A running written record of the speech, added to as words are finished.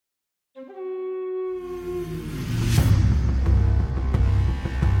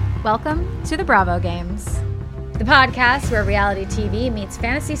Welcome to the Bravo Games, the podcast where reality TV meets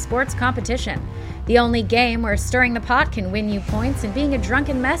fantasy sports competition. The only game where stirring the pot can win you points and being a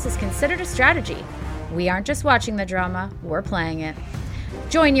drunken mess is considered a strategy. We aren't just watching the drama, we're playing it.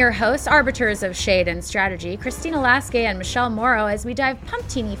 Join your hosts, arbiters of shade and strategy, Christina Lasky and Michelle Morrow, as we dive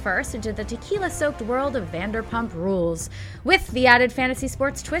pumptini first into the tequila-soaked world of Vanderpump Rules, with the added fantasy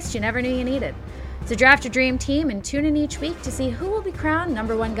sports twist you never knew you needed. So draft your dream team and tune in each week to see who will be crowned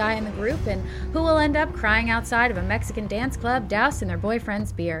number one guy in the group and who will end up crying outside of a Mexican dance club doused in their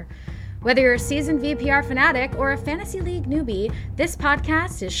boyfriend's beer. Whether you're a seasoned VPR fanatic or a fantasy league newbie, this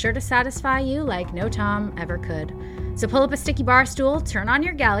podcast is sure to satisfy you like no Tom ever could. So pull up a sticky bar stool, turn on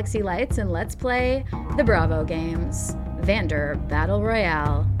your galaxy lights, and let's play the Bravo Games, Vanderbattle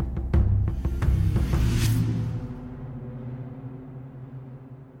Royale.